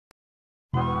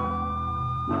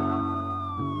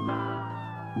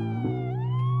Alright,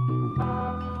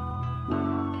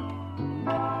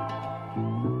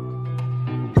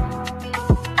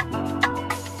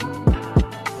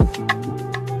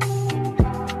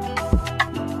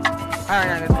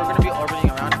 guys, we're gonna be orbiting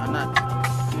around. I'm not the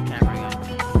camera again.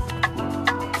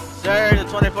 Sir, the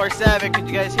 24/7. Can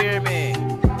you guys hear me?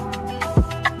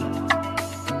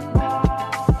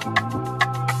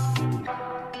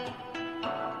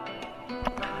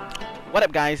 What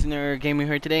up, guys? Nerd Gaming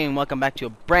here today, and welcome back to a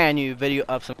brand new video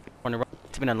of some corner.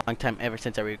 It's been a long time ever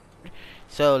since I recorded,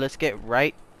 so let's get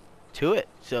right to it.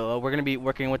 So we're gonna be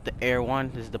working with the Air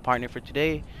One. This is the partner for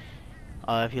today.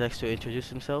 If he likes to introduce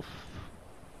himself.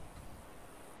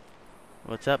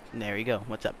 What's up? There you go.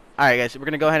 What's up? Alright, guys, so we're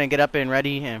gonna go ahead and get up and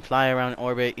ready and fly around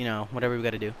orbit, you know, whatever we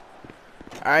gotta do.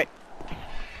 Alright.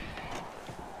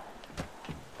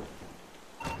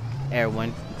 Air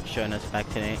 1 showing us back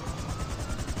 10-8.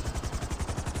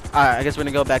 Alright, I guess we're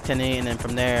gonna go back 10-8, and then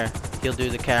from there he'll do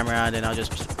the camera, and then I'll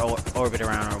just orbit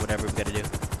around or whatever we gotta do.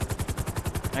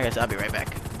 I guess I'll be right back.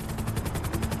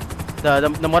 The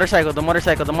motorcycle,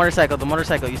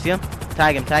 you see him?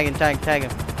 Tag him.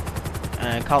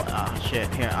 And call. Oh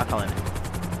shit! Here, I'll call it in.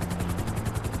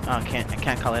 Oh, I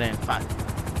can't call it in. Fuck.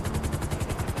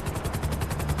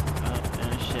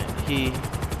 Shit. He.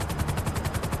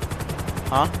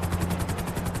 Huh?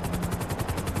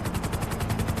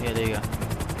 Yeah, there you go.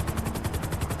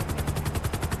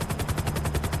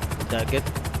 Is that good?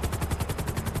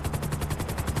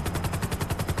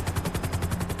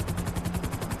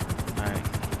 Alright.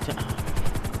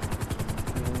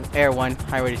 Air 1,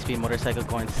 high rate of speed motorcycle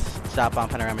going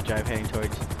southbound panorama drive heading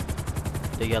towards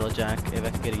the yellow jack. If I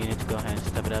can get a unit to go ahead and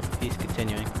step it up. He's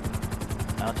continuing.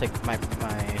 I'll take my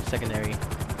secondary. I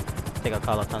think I'll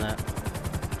call out on that.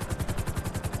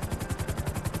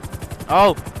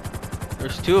 Oh!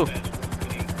 There's two!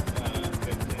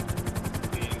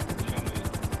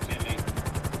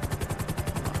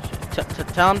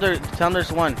 Tell him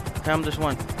there's one.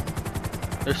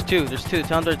 There's two.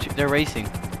 Tell him they're racing.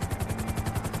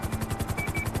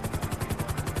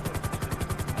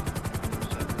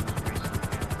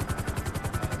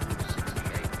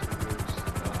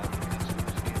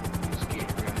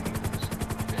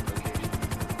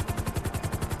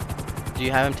 Do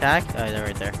you have him tagged? Oh, they're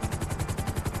right there.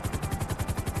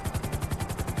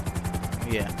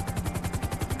 Yeah.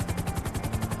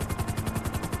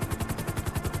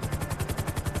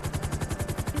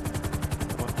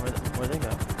 Where'd they go?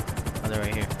 Oh, they're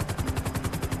right here.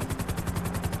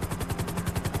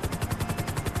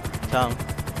 Tell him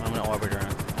I'm gonna orbit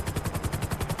around.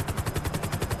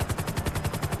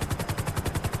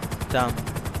 Tell him.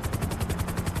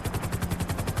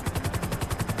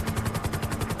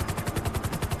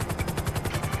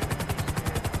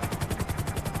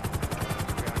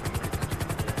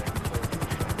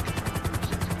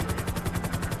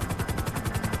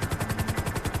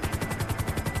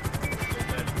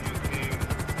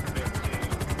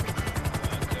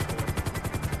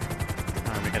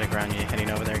 Got a ground unit heading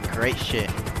over there. Great shit.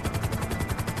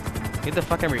 Get the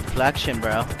fucking reflection,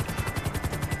 bro.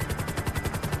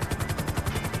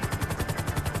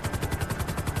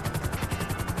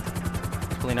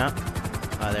 Pulling up.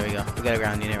 Oh, there we go. We got a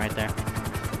ground unit right there.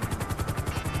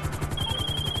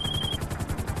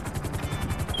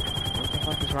 What the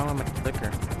fuck is wrong with my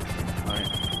clicker? Alright.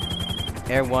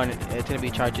 Air 1, it's gonna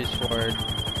be charges for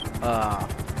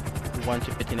 1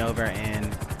 to 15 over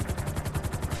and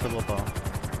civil ball.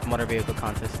 Motor vehicle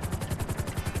contest.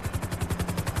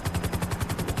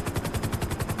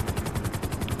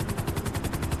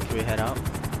 Should we head out?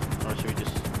 Or should we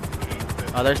just...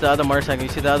 Oh, there's the other motorcycle.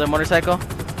 You see the other motorcycle?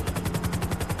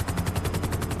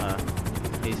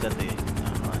 He's at the...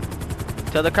 hold on.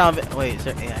 Tell the crown... Wait, is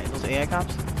there AI? Those AI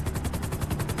cops?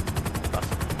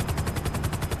 Awesome.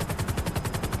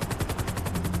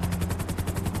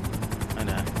 I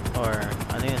know. Or...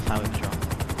 I think it's highway patrol.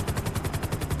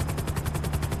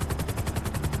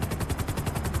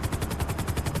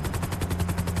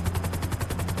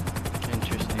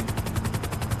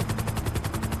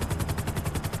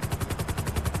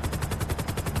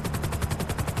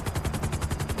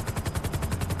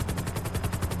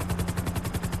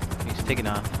 Taking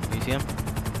off. Do you see him?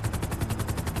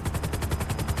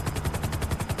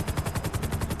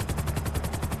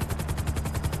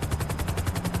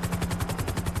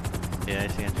 Yeah, I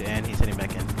see him too. And he's heading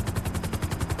back in.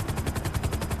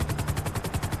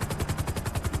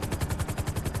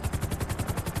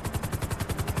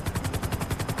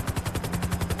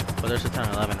 Well, there's a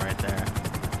 10-11 right there.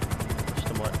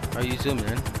 Are you zoomed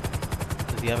in?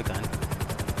 Does he have a gun?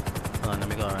 Hold on, let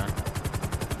me go around.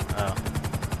 Oh.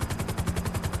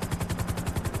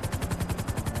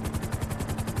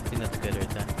 That's good right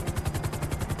there.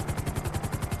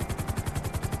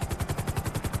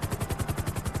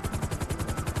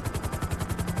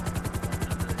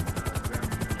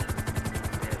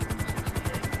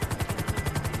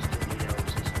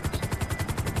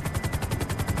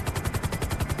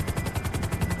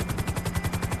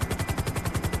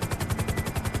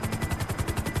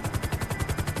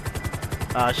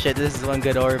 Oh shit, this is one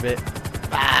good orbit.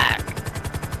 Fuck!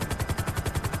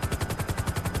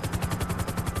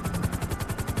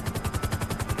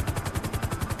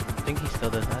 I think he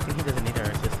still does. I think he doesn't need our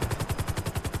assistance.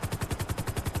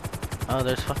 Oh,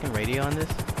 there's fucking radio on this?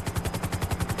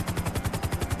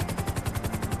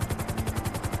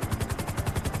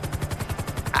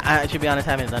 I should be honest,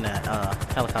 I haven't done a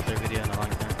helicopter video in a long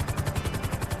time.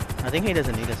 I think he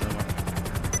doesn't need us anymore.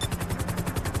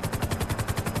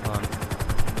 Hold on.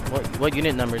 What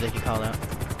unit number did you call out?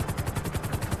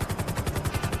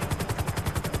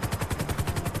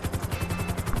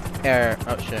 Air,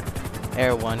 oh shit.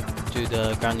 Air 1 to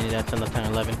the ground unit that's on the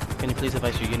 1011. Can you please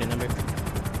advise your unit number?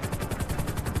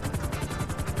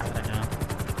 I don't know.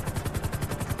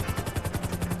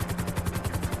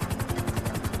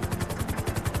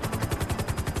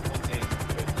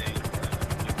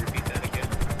 Repeat that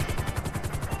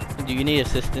again. Do you need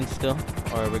assistance still?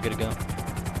 Or are we good to go?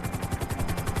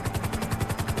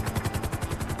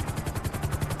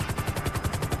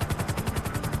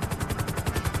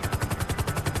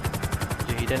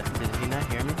 Did he not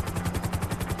hear me?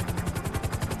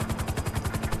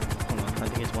 Hold on, I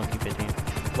think it's 1Q15.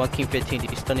 1Q15, do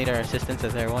you still need our assistance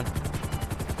as everyone?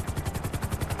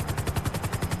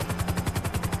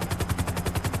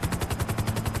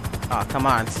 Oh, come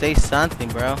on, say something,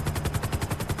 bro.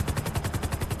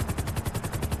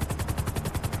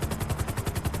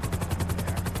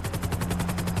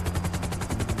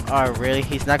 Oh, really?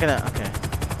 He's not gonna. Okay.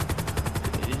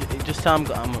 Just tell him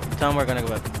we're gonna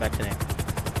go back today.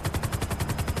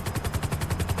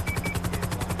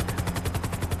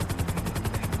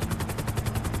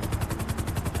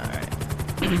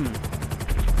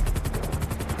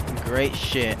 Great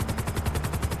shit.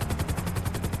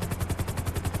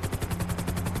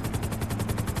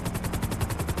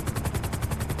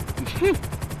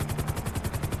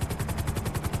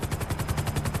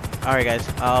 Alright guys,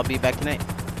 I'll be back tonight.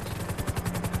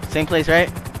 Same place, right?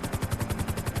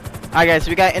 Alright guys, so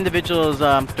we got individuals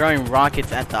throwing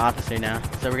rockets at the officer now.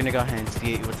 So we're gonna go ahead and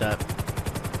see what's up.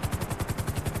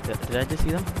 Did I just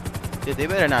see them? Dude, they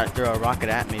better not throw a rocket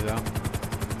at me, bro.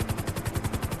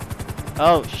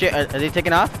 Oh shit, are they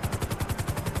taking off?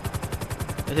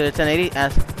 Is it a 1080?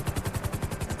 Ask.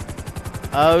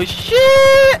 Oh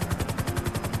shit!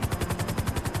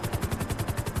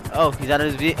 Oh, he's out of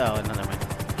his vehicle. Oh, no, never mind.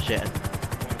 Shit.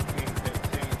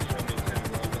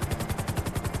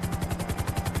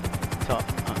 So,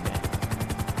 okay.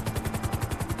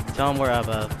 Tell him we're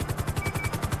above.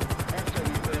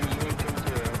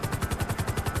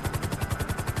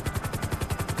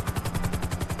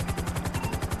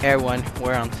 Air 1,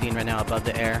 we're on scene right now above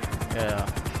the air.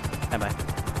 Bye-bye.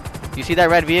 You see that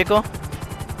red vehicle?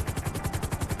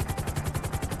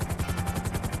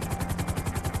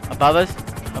 Above us?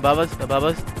 Above us? Above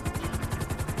us?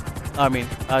 Oh, I mean,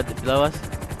 below us?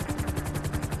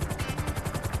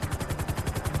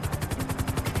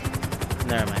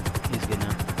 Never mind. He's good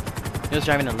now. He was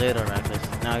driving a little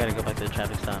reckless. Now I gotta go back to the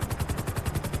traffic stop.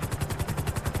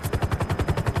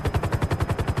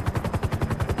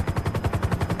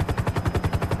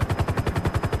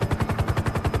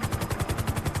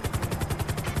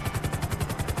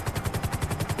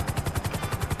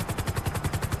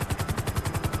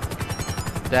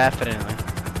 Definitely.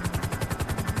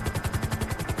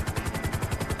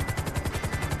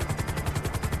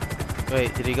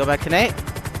 Wait, did he go back tonight?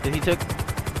 Did he took?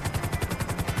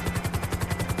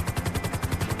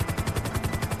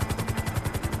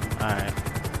 Alright.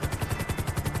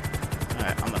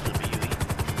 Alright, I'm gonna flip a UE.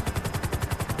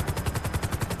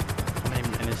 How many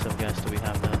minutes of gas do we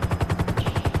have left?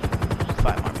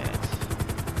 5 more minutes.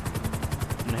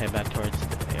 I'm gonna head back towards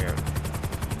the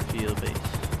airfield base.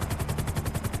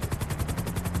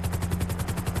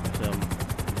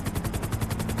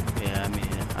 Yeah, I mean,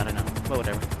 I don't know, but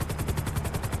whatever.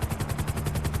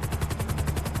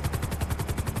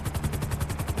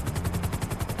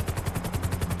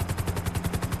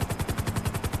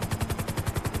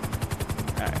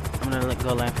 Alright, I'm gonna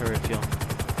go land for refuel.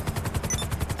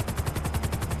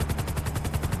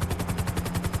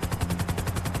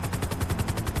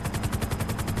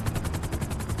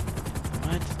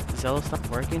 What? Zello's not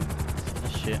working? Oh,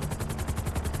 shit.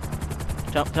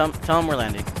 Tell him we're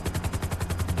landing.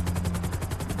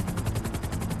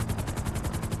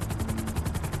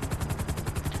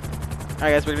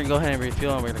 Alright guys, we're gonna go ahead and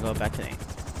refuel and we're gonna go back to 8.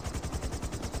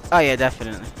 Oh yeah,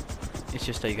 definitely. It's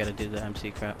just that you gotta do the MC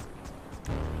crap.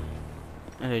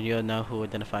 And then you'll know who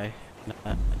identify.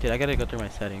 Dude, I gotta go through my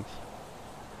settings.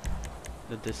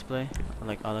 The display,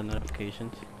 like all the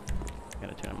notifications.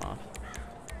 Gotta turn them off.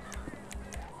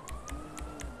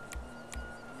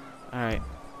 Alright.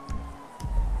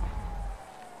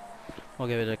 We'll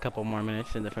give it a couple more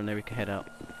minutes and then from there we can head out.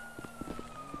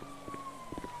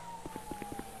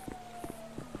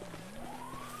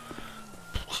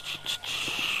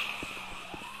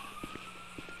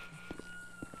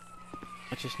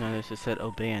 I just noticed it said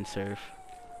obey and serve.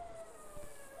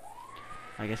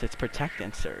 I guess it's protect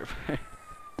and serve.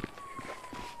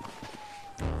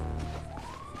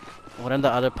 One of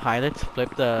the other pilots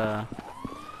flipped our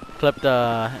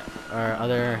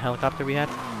other helicopter we had.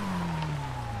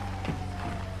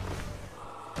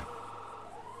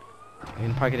 You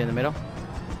can park it in the middle.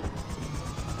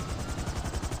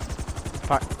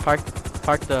 Park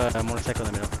the motorcycle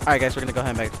in the middle. Alright guys, we're gonna go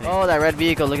ahead and back. Oh, that red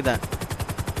vehicle, look at that.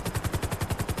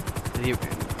 He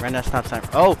ran that stop sign.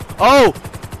 Oh! Oh!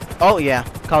 Oh yeah,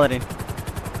 call it in.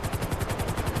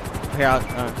 Here, I'll,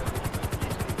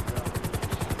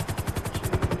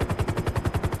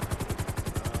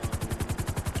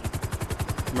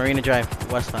 Marina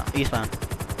Drive, westbound, eastbound.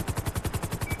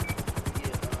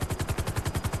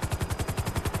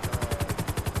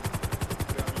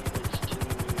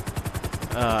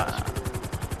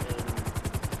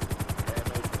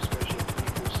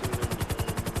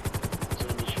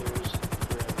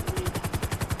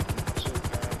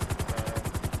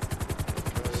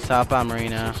 Southbound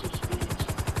Marina.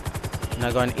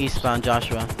 Now going eastbound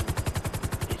Joshua.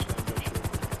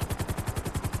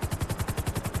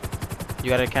 You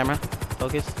got a camera?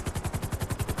 Focus.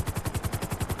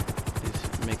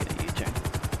 Just make it a U-turn.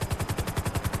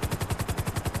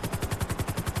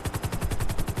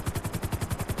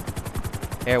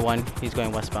 Air 1, he's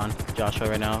going westbound. Joshua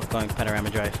right now, going Panorama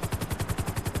Drive.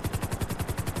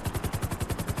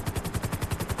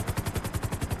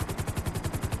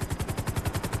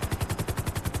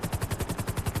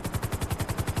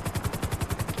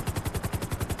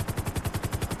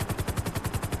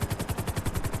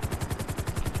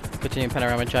 Continue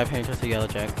Panorama Drive heading towards the yellow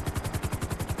jack.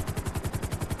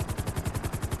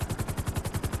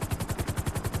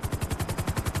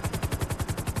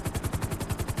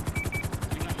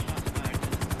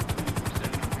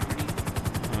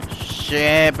 Oh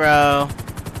shit, bro.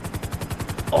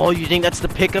 Oh, you think that's the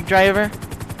pickup driver?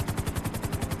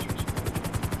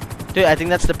 Dude, I think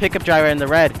that's the pickup driver in the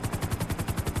red.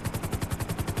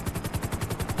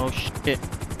 Oh shit.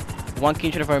 1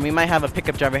 King 24, we might have a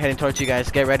pickup driver heading towards you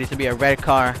guys. Get ready to be a red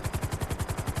car.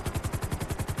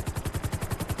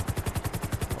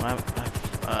 Oh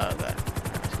god.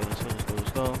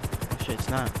 Let's go. Oh shit, it's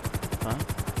not. Huh?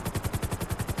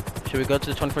 Should we go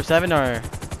to the 24/7 or?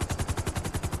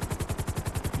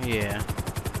 Yeah.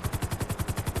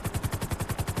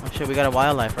 Oh shit, we got a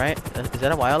wildlife, right? Is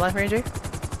that a wildlife ranger?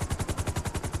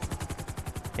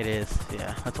 It is,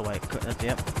 yeah. That's a white, that's,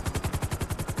 yep.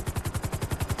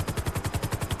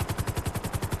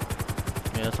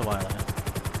 Yeah, that's a wildlife.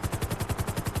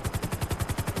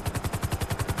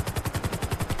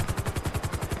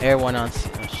 Air 1 on,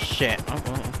 oh shit. Oh,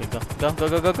 okay, go.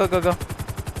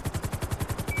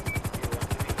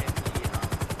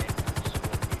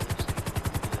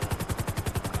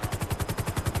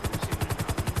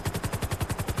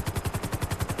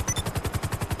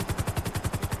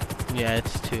 Yeah,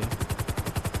 it's 2.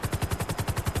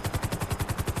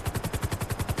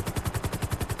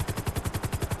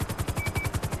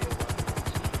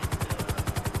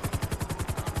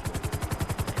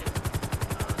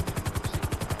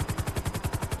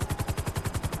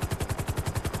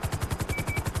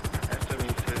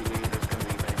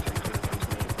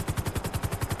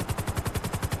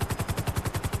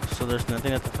 So there's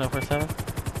nothing at the 24/7?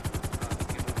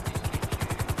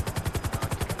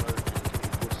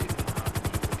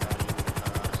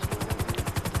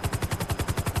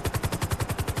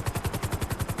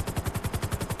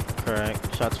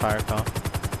 Correct. Shots fired, call as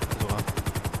well.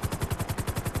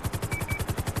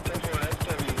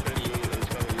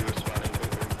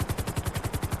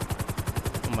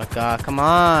 Oh my god, come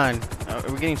on! Are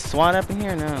we getting SWAT up in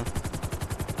here? No.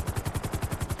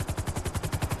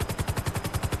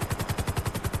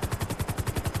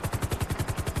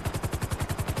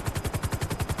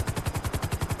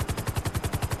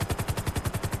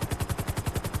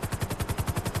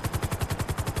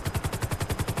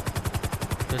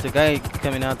 There's a guy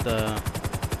coming out the...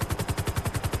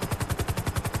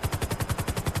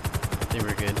 I think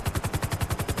we're good.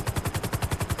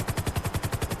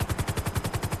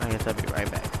 guess I'll be right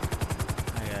back.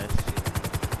 Hi guys.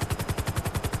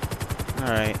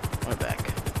 Alright, we're back.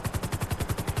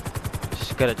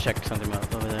 Just gotta check something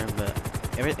out over there, but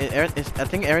I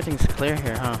think everything's clear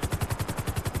here, huh?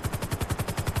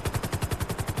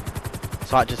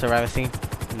 SWAT just arrived at scene.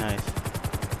 Nice.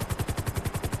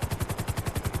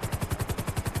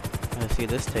 Let's see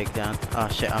this takedown. Oh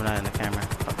shit, I'm not in the camera.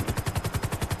 Fuck me.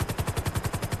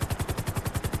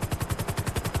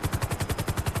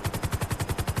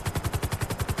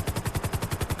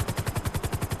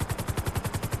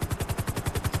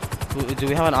 Do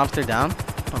we have an officer down?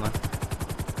 Hold on.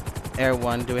 Air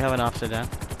 1, do we have an officer down?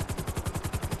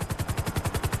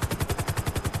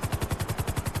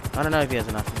 I don't know if he has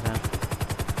an officer down.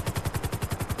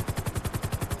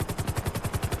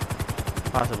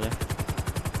 Possibly.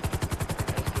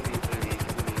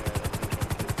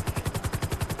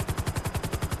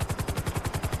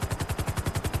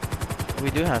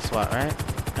 We do have SWAT, right?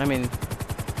 I mean,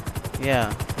 yeah.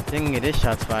 I think it is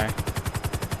shots fired.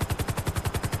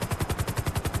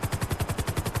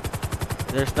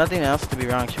 There's nothing else to be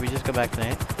wrong. Should we just go back to 8?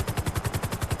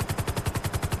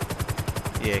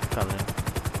 Yeah, probably.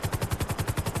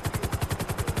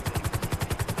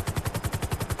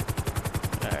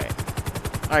 Alright.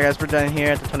 Alright guys, we're done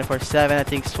here at the 24/7. I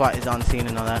think SWAT is on scene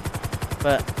and all that.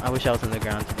 But I wish I was on the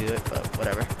ground to do it, but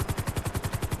whatever.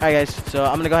 Alright guys, so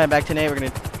I'm gonna go ahead back to 8. We're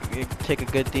gonna take a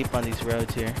good deep on these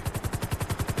roads here.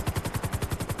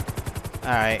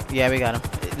 Alright, yeah, we got him.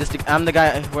 I'm the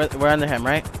guy, we're under him,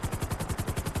 right?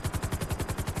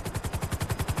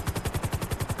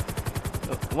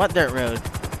 What dirt road?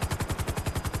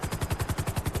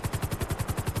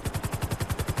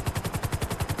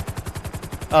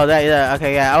 Oh, that, yeah,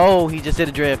 okay, yeah. Oh, he just did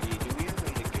a drift.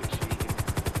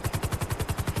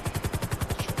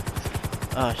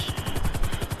 Oh,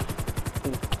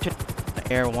 shit.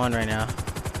 Air 1 right now.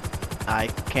 I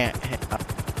can't hit up.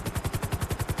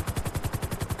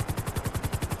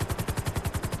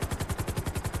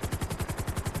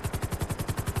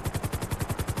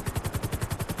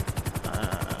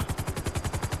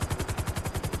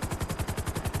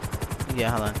 Yeah,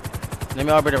 hold on. Let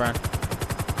me orbit around.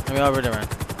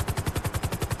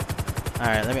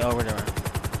 Alright, let me orbit around.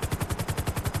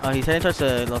 Oh, he's heading towards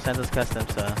the Los Santos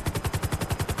Customs, so.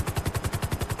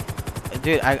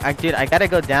 Dude, I gotta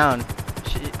go down.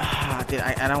 Dude,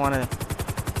 I don't wanna.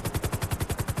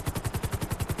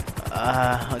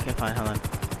 Okay, fine, hold on.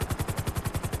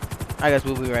 Alright guys,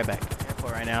 we'll be right back.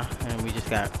 Airport right now, and we just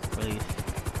got released.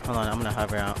 Hold on, I'm gonna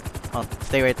hover out. Oh,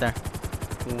 stay right there.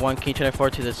 1 key 24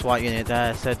 to the SWAT unit.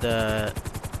 That said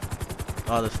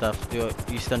all the stuff.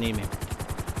 You still need me.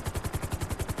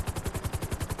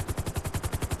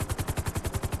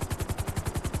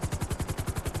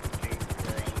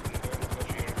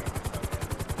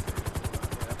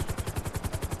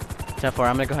 Step 4,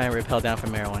 I'm gonna go ahead and rappel down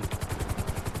from Air 1.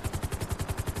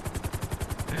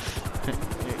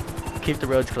 Keep the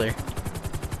roads clear.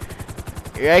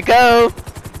 Here I go!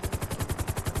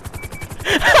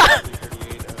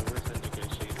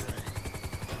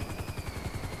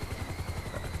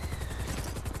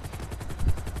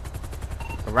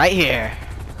 Right here.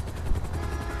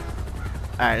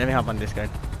 Alright, let me hop on this guy.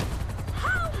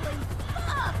 Holy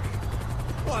fuck!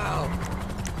 Wow.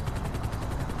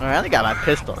 Alright, I only got my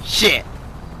pistol. Shit!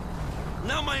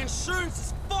 Now my insurance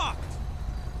is fucked!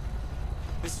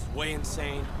 This is way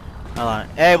insane. Hold on.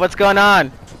 Hey, what's going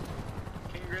on?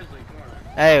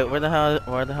 Hey, where the hell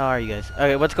are you guys?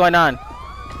 Okay, what's going on?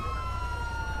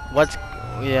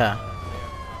 Yeah.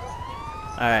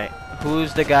 Alright,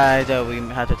 who's the guy that we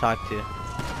have to talk to?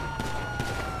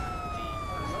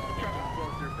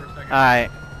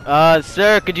 Alright.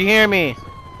 Sir, could you hear me?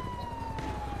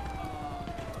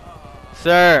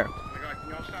 Sir. Oh my god, can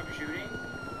y'all stop shooting?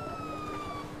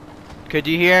 Could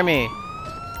you hear me?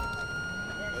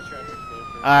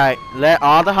 Alright, let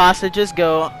all the hostages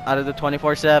go out of the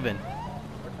 24/7.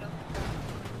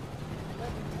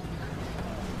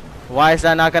 Why is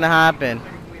that not gonna happen?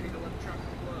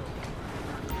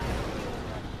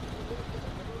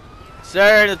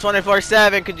 Sir, the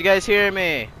 24/7, could you guys hear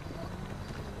me?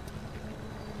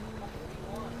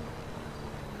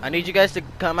 I need you guys to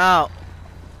come out.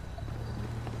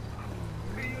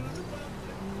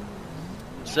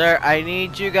 Sir, I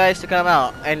need you guys to come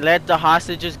out and let the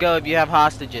hostages go if you have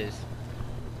hostages.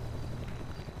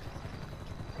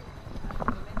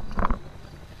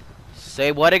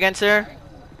 Say what again, sir?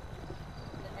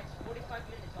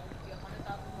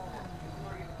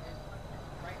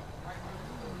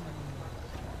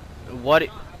 What?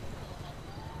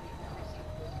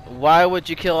 Why would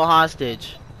you kill a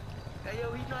hostage?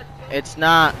 It's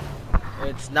not.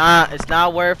 It's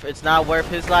not worth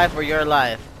his life or your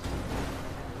life.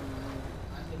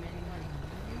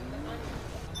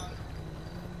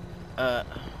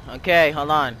 Okay, hold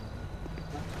on.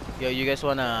 Yo, you guys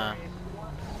wanna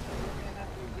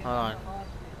hold on.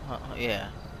 Yeah.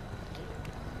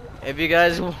 If you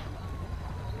guys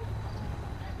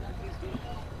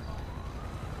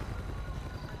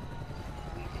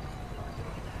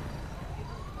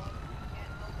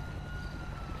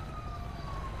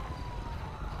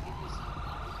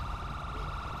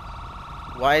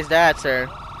Why is that, sir?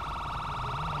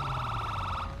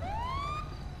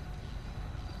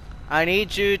 I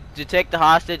need you to take the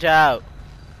hostage out.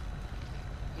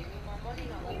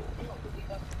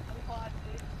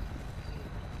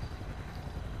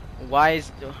 Why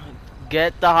is...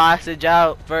 Get the hostage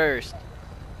out first.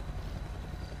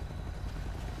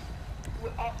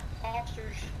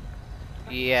 Officers.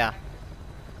 Yeah.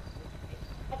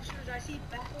 Officers, I see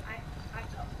back.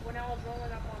 When I was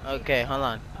rolling up on. Okay, hold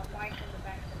on. A bike in the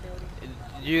back of the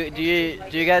building.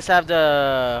 Do you guys have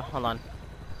the... Hold on.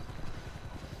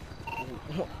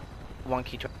 One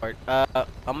key chart. I'm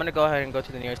gonna go ahead and go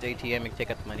to the nearest ATM and take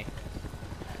out the money.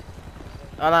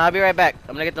 Hold on, I'll be right back.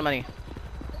 I'm gonna get the money.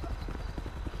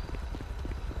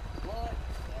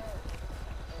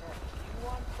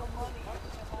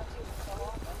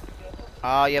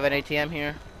 Oh, you have an ATM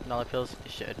here? Dollar pills?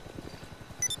 You should.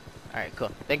 Alright,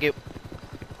 cool. Thank you.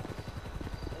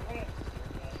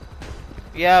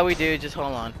 Yeah, we do. Just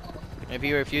hold on. If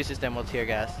he refuses, then we'll tear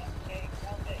gas.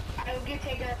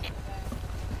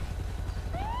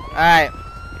 Alright.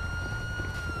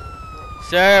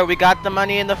 Sir, we got the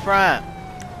money in the front.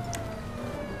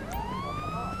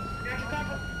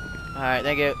 Alright,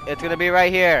 thank you. It's gonna be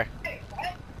right here.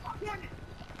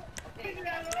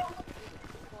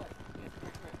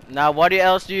 Now, what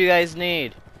else do you guys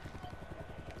need?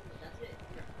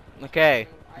 Okay,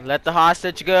 let the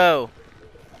hostage go.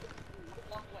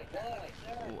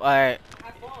 Alright.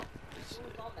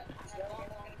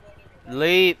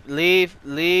 Leave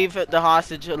the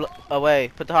hostage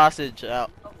away. Put the hostage out.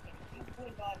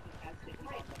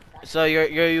 So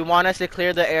you want us to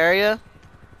clear the area?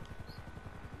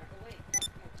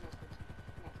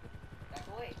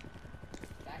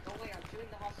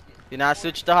 Do not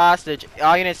switch the hostage.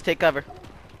 All units take cover.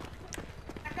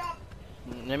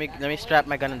 Let me strap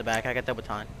my gun in the back. I got the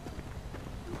baton.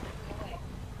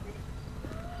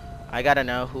 I gotta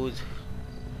know who's.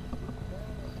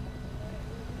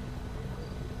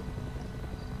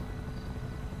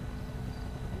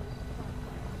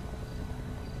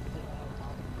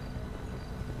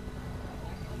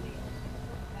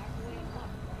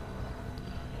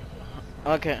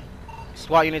 Okay.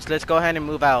 SWAT units, let's go ahead and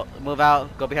move out. Move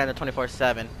out, go behind the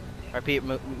 24/7. Repeat,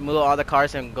 move all the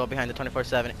cars and go behind the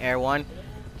 24/7. Air 1,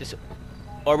 just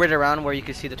orbit around where you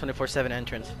can see the 24/7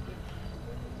 entrance.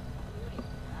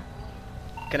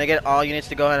 Can I get all units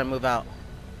to go ahead and move out?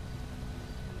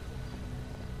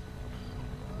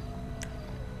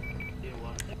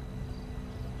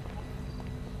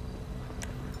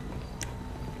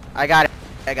 I got it.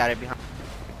 I got it behind.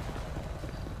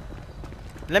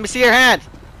 Let me see your hand.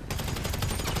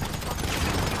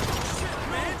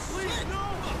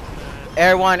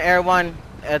 Air 1,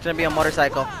 it's gonna be a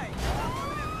motorcycle.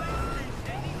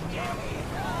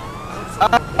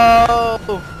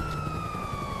 Oh!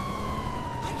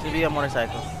 It's gonna be a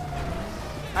motorcycle.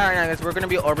 Alright, now guys, we're gonna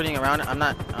be orbiting around. I'm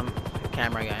a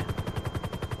camera guy.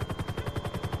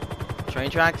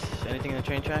 Train tracks? Anything in the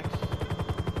train tracks?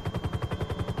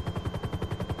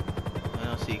 I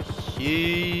don't see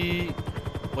shit.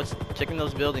 What's checking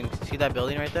those buildings? See that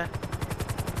building right there?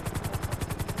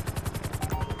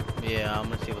 Yeah, I'm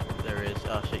gonna see what there is.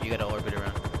 Oh shit, you gotta orbit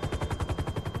around.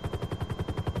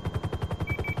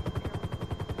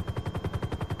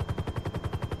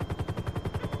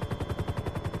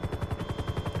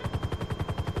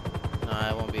 No,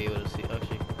 I won't be able to see. Oh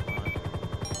shit, hold on.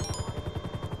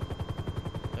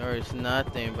 There is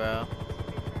nothing, bro.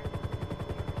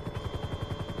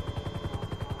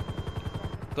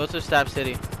 Go to Stab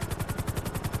City.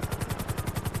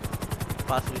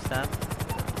 Possibly Stab.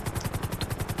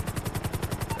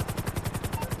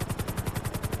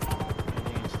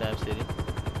 Stab City.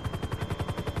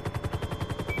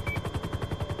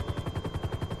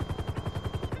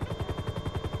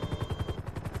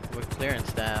 We're clearing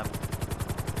Stab.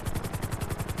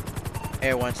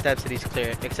 Air 1, Stab City's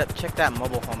clear. Except check that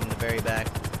mobile home in the very back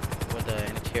with the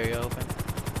interior open.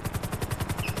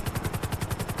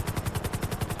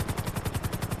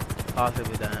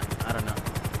 Possibly that. I don't know.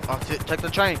 Oh, check the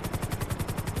train. I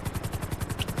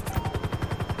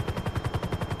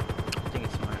think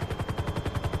it's smart.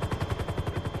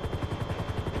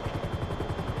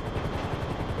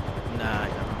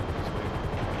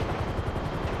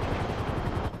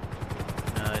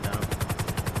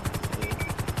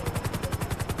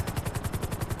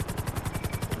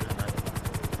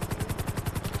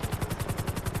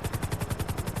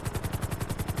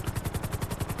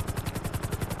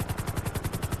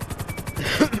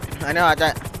 I know. I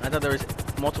thought there was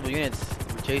multiple units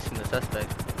chasing the suspect.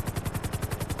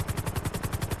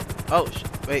 Oh,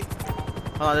 wait.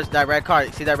 Hold on. There's that red car.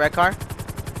 You see that red car?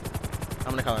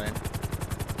 I'm gonna call it in.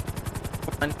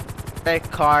 One red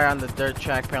car on the dirt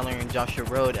track paralleling Joshua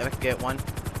Road. If I could get one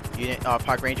unit,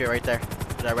 park ranger right there.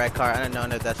 That red car. I don't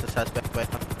know if that's the suspect, but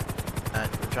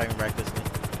we're driving recklessly.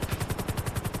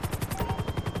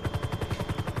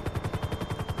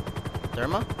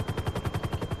 Therma?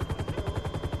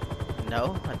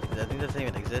 No, I think that doesn't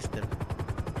even exist.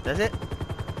 Does it?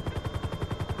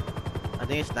 I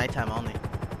think it's nighttime only.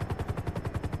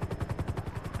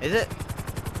 Is it?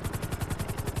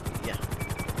 Yeah.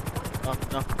 Oh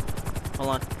no. Hold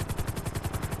on.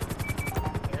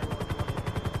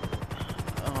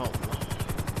 Oh.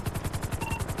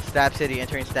 Stab City,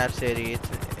 entering Stab City.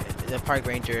 The park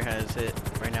ranger has it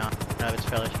right now. Now it's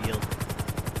fairly yield.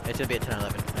 It's gonna be at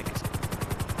 10:11. I guess.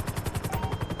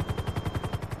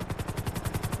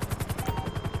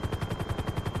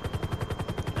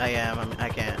 I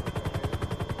can't.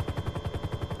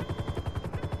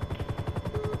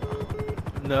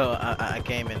 No, I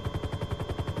came in.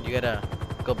 You gotta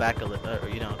go back a little, or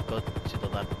you know, go to the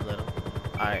left a little.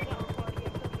 Alright.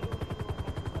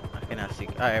 I cannot see.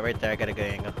 Alright, right there, I got a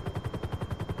good angle.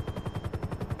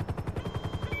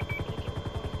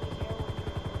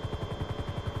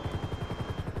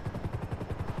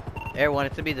 Air 1,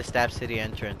 it's to be the Stab City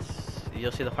entrance.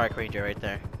 You'll see the park ranger right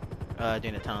there.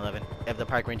 Doing the 10:11. If the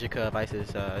park ranger could advise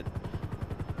his, I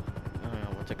don't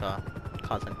know, what's it called?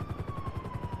 Cousin.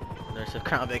 There's a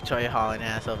Crown Victoria hauling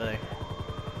ass over there.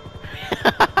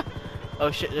 Oh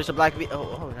shit, there's a black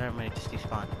oh, never mind, it just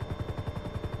despawned.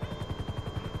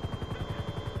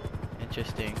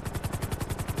 Interesting.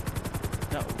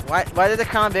 No, why did the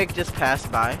Crown Vic just pass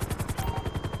by?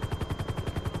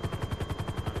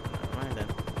 Never mind then.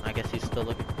 I guess he's still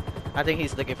looking. I think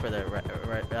he's looking for the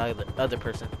other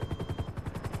person.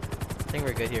 I think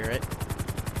we're good here, right?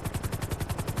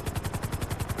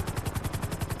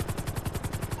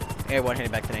 Air 1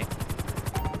 heading back to Nate.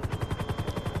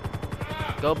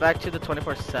 Go back to the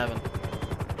 24/7.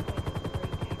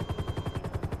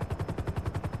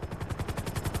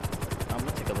 I'm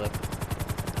gonna take a look.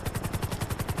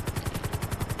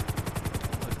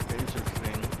 That's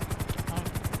interesting.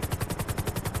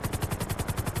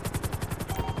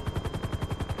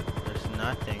 There's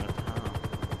nothing. What the hell?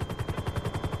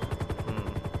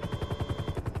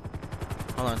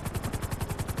 Hold on.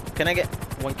 Can I get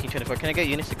one King 24? Can I get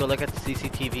units to go look at the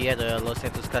CCTV at the Los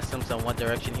Santos Customs on what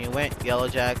direction he went? Yellow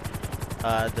Jack,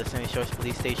 the Sandy Shores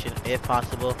Police Station, if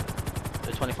possible.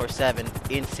 The 24/7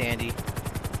 in Sandy,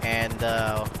 and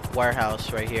the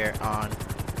warehouse right here on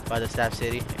by the Stab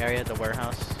City area. The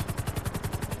warehouse.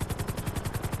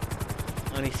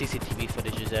 Only CCTV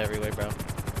footage is everywhere, bro.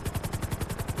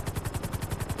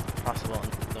 Possible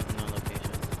no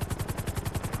locations.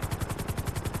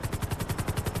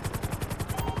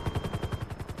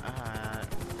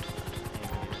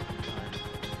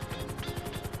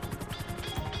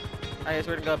 Alright guys,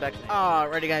 we're gonna go back.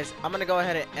 Alrighty guys, I'm gonna go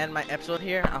ahead and end my episode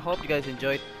here. I hope you guys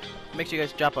enjoyed. Make sure you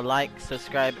guys drop a like,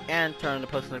 subscribe, and turn on the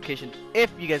post notifications if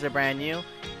you guys are brand new.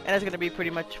 And that's gonna be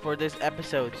pretty much for this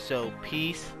episode. So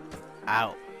peace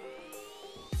out.